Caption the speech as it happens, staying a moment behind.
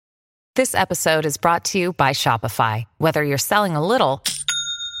This episode is brought to you by Shopify. Whether you're selling a little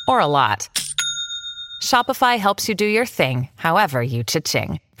or a lot, Shopify helps you do your thing, however you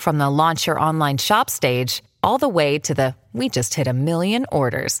cha-ching. From the launch your online shop stage, all the way to the we just hit 1 million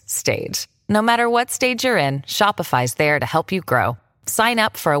orders stage. No matter what stage you're in, Shopify's there to help you grow. Sign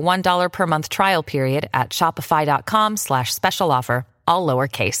up for a $1 per month trial period at shopify.com/special offer, all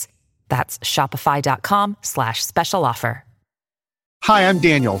lowercase. That's shopify.com/special offer. Hi, I'm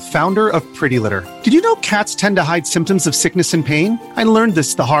Daniel, founder of Pretty Litter. Did you know cats tend to hide symptoms of sickness and pain? I learned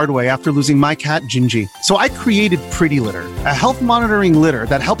this the hard way after losing my cat, Gingy. So I created Pretty Litter, a health monitoring litter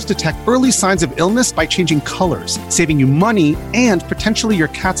that helps detect early signs of illness by changing colors, saving you money and potentially your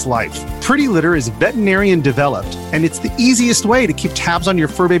cat's life. Pretty Litter is veterinarian developed, and it's the easiest way to keep tabs on your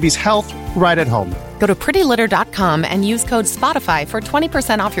fur baby's health right at home. Go to prettylitter.com and use code SPOTIFY for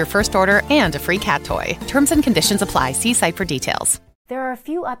 20% off your first order and a free cat toy. Terms and conditions apply. See site for details. There are a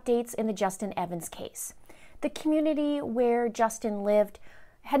few updates in the Justin Evans case. The community where Justin lived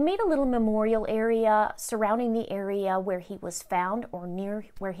had made a little memorial area surrounding the area where he was found, or near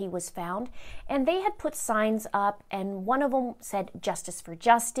where he was found, and they had put signs up, and one of them said "Justice for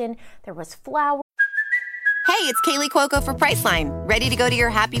Justin." There was flowers. Hey, it's Kaylee Cuoco for Priceline. Ready to go to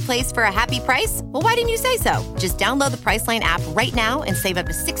your happy place for a happy price? Well, why didn't you say so? Just download the Priceline app right now and save up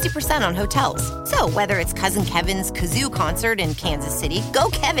to 60% on hotels. So whether it's Cousin Kevin's Kazoo Concert in Kansas City, go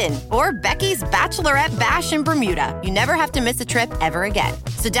Kevin, or Becky's Bachelorette Bash in Bermuda, you never have to miss a trip ever again.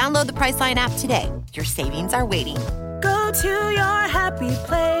 So download the Priceline app today. Your savings are waiting. Go to your happy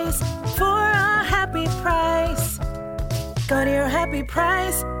place for a happy price. Go to your happy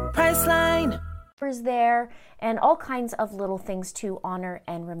price, Priceline. There and all kinds of little things to honor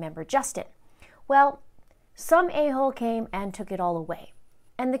and remember Justin. Well, some a-hole came and took it all away.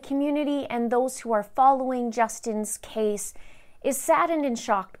 And the community and those who are following Justin's case is saddened and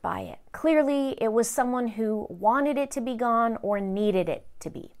shocked by it. Clearly, it was someone who wanted it to be gone or needed it to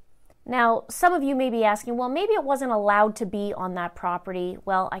be. Now, some of you may be asking, well, maybe it wasn't allowed to be on that property.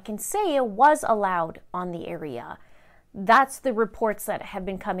 Well, I can say it was allowed on the area. That's the reports that have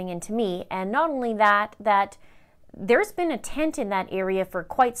been coming into me. And not only that there's been a tent in that area for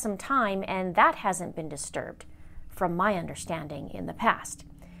quite some time, and that hasn't been disturbed, from my understanding, in the past.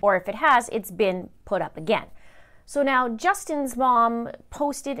 Or if it has, it's been put up again. So now Justin's mom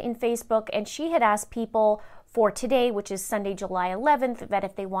posted in Facebook, and she had asked people for today, which is Sunday, July 11th, that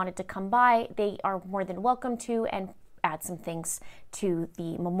if they wanted to come by, they are more than welcome to, and add some things to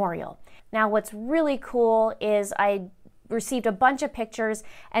the memorial. Now, what's really cool is I received a bunch of pictures,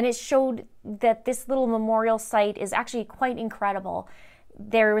 and it showed that this little memorial site is actually quite incredible.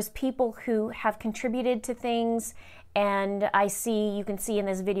 There was people who have contributed to things, and you can see in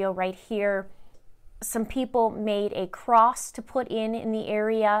this video right here, some people made a cross to put in the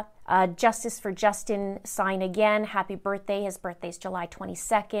area. Justice for Justin sign again, happy birthday. His birthday's July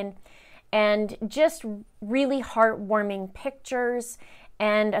 22nd. And just really heartwarming pictures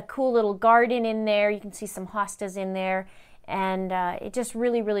and a cool little garden in there. You can see some hostas in there, and it just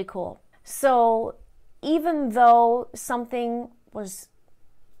really, really cool. So even though something was,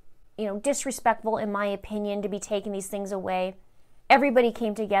 disrespectful in my opinion to be taking these things away, everybody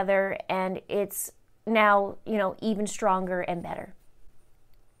came together, and it's now, even stronger and better.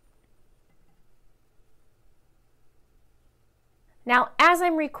 Now, as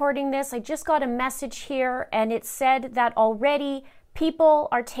I'm recording this, I just got a message here, and it said that already people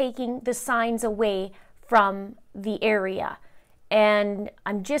are taking the signs away from the area. And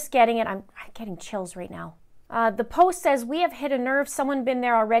I'm just getting it. I'm getting chills right now. The post says, "We have hit a nerve. Someone been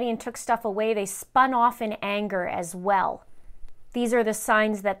there already and took stuff away. They spun off in anger as well. These are the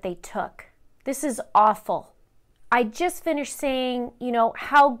signs that they took." This is awful. I just finished saying,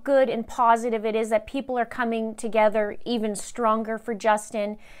 how good and positive it is that people are coming together even stronger for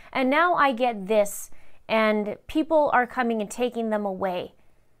Justin. And now I get this, and people are coming and taking them away.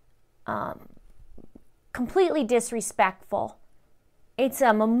 Completely disrespectful. It's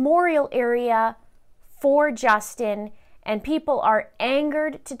a memorial area for Justin, and people are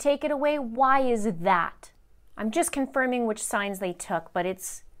angered to take it away. Why is that? I'm just confirming which signs they took, but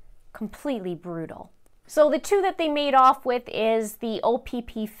it's completely brutal. So the two that they made off with is the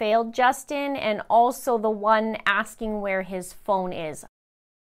OPP failed Justin, and also the one asking where his phone is.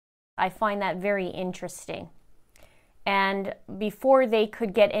 I find that very interesting. And before they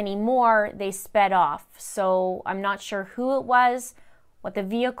could get any more, they sped off. So I'm not sure who it was, what the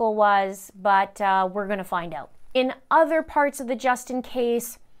vehicle was, but we're going to find out. In other parts of the Justin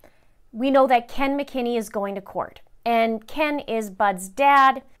case, we know that Ken McKinney is going to court. And Ken is Bud's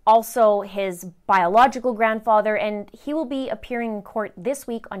dad. also his biological grandfather, and he will be appearing in court this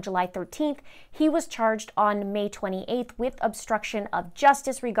week on July 13th. He was charged on May 28th with obstruction of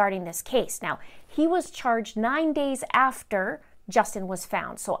justice regarding this case. Now, he was charged 9 days after Justin was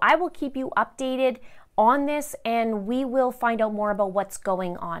found. So I will keep you updated on this, and we will find out more about what's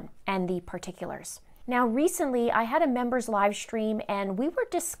going on and the particulars. Now, recently, I had a members live stream, and we were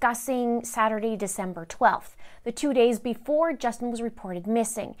discussing Saturday, December 12th, the 2 days before Justin was reported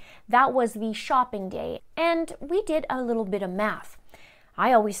missing. That was the shopping day, and we did a little bit of math.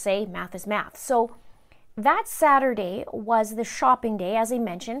 I always say math is math. So that Saturday was the shopping day, as I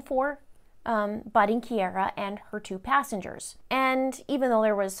mentioned, for budding Kiera and her 2 passengers. And even though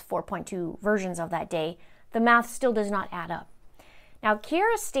there was 4.2 versions of that day, the math still does not add up. Now,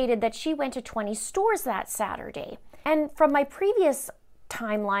 Kiera stated that she went to 20 stores that Saturday. And from my previous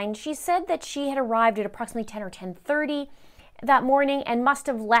timeline, she said that she had arrived at approximately 10 or 10:30 that morning and must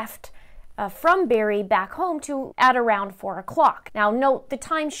have left from Barrie back home at around 4 o'clock. Now, note, the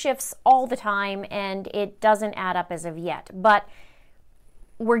time shifts all the time and it doesn't add up as of yet. But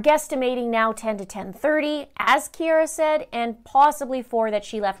we're guesstimating now 10 to 10:30, as Kiera said, and possibly 4 that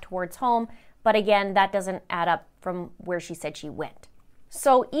she left towards home. But again, that doesn't add up from where she said she went.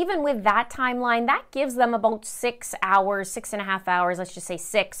 So even with that timeline, that gives them about 6 hours, 6.5 hours, let's just say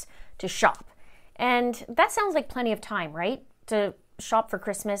 6, to shop. And that sounds like plenty of time, right? To shop for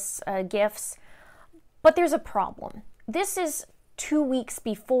Christmas gifts. But there's a problem. This is 2 weeks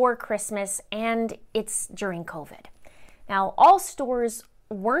before Christmas, and it's during COVID. Now, all stores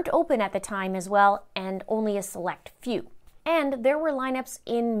weren't open at the time as well, and only a select few. And there were lineups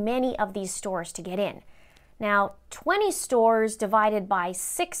in many of these stores to get in. Now, 20 stores divided by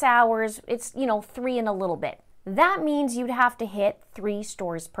 6 hours, it's, 3 and a little bit. That means you'd have to hit 3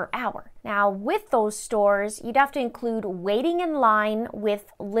 stores per hour. Now, with those stores, you'd have to include waiting in line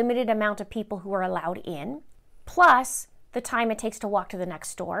with limited amount of people who are allowed in, plus the time it takes to walk to the next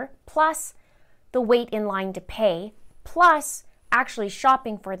store, plus the wait in line to pay, plus actually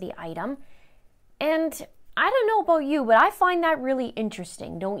shopping for the item. And I don't know about you, but I find that really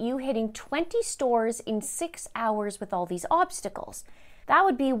interesting, don't you? Hitting 20 stores in 6 hours with all these obstacles. That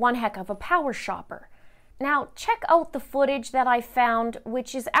would be one heck of a power shopper. Now, check out the footage that I found,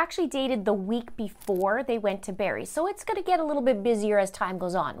 which is actually dated the week before they went to Barrie. So it's going to get a little bit busier as time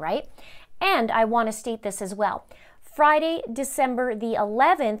goes on, right? And I want to state this as well. Friday, December the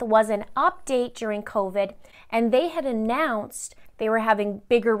 11th was an update during COVID, and they had announced they were having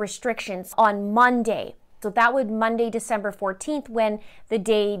bigger restrictions on Monday. So that would Monday, December 14th, when the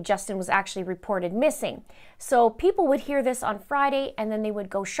day Justin was actually reported missing. So people would hear this on Friday and then they would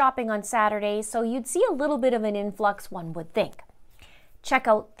go shopping on Saturday. So you'd see a little bit of an influx, one would think. Check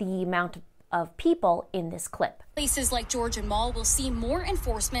out the amount of people in this clip. Places like Georgian Mall will see more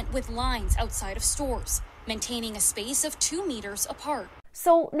enforcement with lines outside of stores, maintaining a space of 2 meters apart.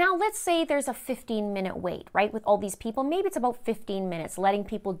 So now let's say there's a 15-minute wait, right? With all these people, maybe it's about 15 minutes, letting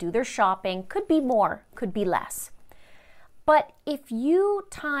people do their shopping. Could be more, could be less. But if you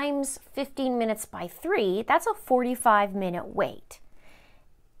times 15 minutes by 3, that's a 45-minute wait.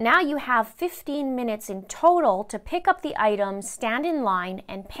 Now you have 15 minutes in total to pick up the item, stand in line,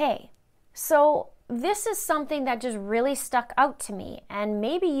 and pay. So this is something that just really stuck out to me, and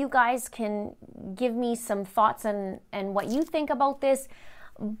maybe you guys can give me some thoughts and what you think about this.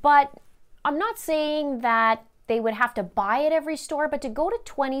 But I'm not saying that they would have to buy at every store, but to go to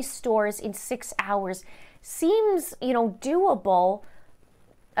 20 stores in 6 hours seems, doable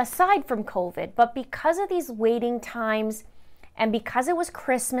aside from COVID. But because of these waiting times, and because it was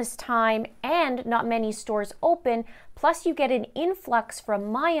Christmas time and not many stores open, plus you get an influx,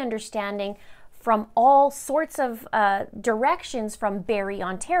 from my understanding, from all sorts of directions from Barrie,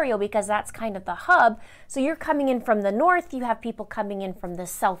 Ontario, because that's kind of the hub. So you're coming in from the north, you have people coming in from the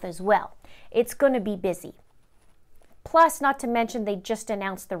south as well. It's going to be busy. Plus, not to mention, they just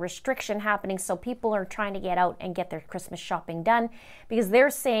announced the restriction happening, so people are trying to get out and get their Christmas shopping done, because they're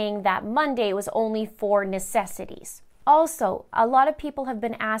saying that Monday was only for necessities. Also, a lot of people have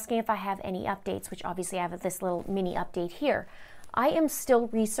been asking if I have any updates, which obviously I have this little mini update here. I am still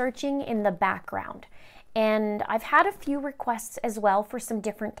researching in the background, and I've had a few requests as well for some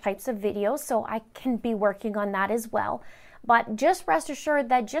different types of videos, so I can be working on that as well. But just rest assured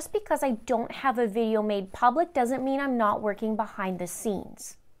that just because I don't have a video made public doesn't mean I'm not working behind the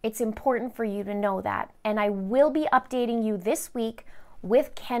scenes. It's important for you to know that, and I will be updating you this week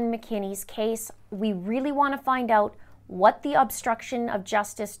with Ken McKinney's case. We really want to find out what the obstruction of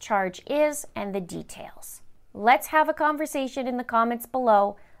justice charge is and the details. Let's have a conversation in the comments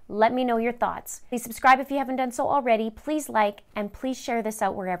below. Let me know your thoughts. Please subscribe if you haven't done so already. Please like and please share this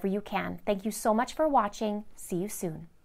out wherever you can. Thank you so much for watching. See you soon.